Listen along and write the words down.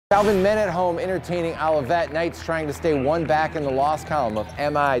Calvin men at home entertaining Olivet. Knights trying to stay one back in the loss column of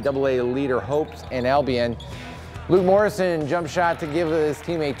MIAA leader Hopes and Albion. Luke Morrison jump shot to give his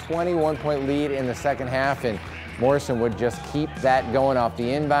team a 21-point lead in the second half, and Morrison would just keep that going off the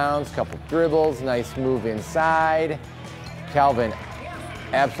inbounds. Couple dribbles, nice move inside. Calvin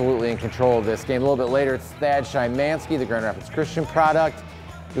absolutely in control of this game. A little bit later, it's Thad Shymansky, the Grand Rapids Christian product,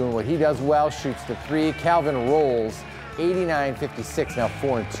 doing what he does well, shoots the three. Calvin rolls 89-56, now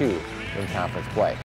 4-2 in conference play.